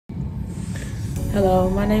Hello,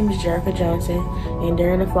 my name is Jerrica Johnson, and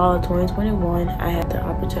during the fall of 2021, I had the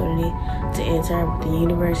opportunity to intern with the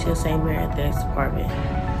University of St. Mary Athletics Department.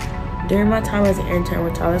 During my time as an intern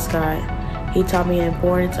with Tyler Scott, he taught me the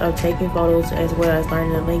importance of taking photos as well as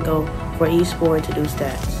learning the lingo for each sport to do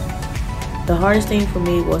stats. The hardest thing for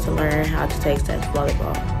me was to learn how to take stats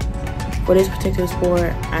volleyball. For this particular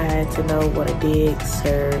sport, I had to know what a dig,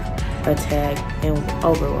 serve, attack, and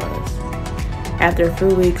over was. After a few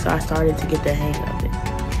weeks, I started to get the hang of it.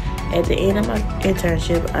 At the end of my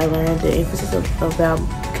internship, I learned the emphasis about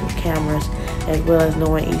cameras as well as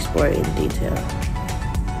knowing each sport in detail.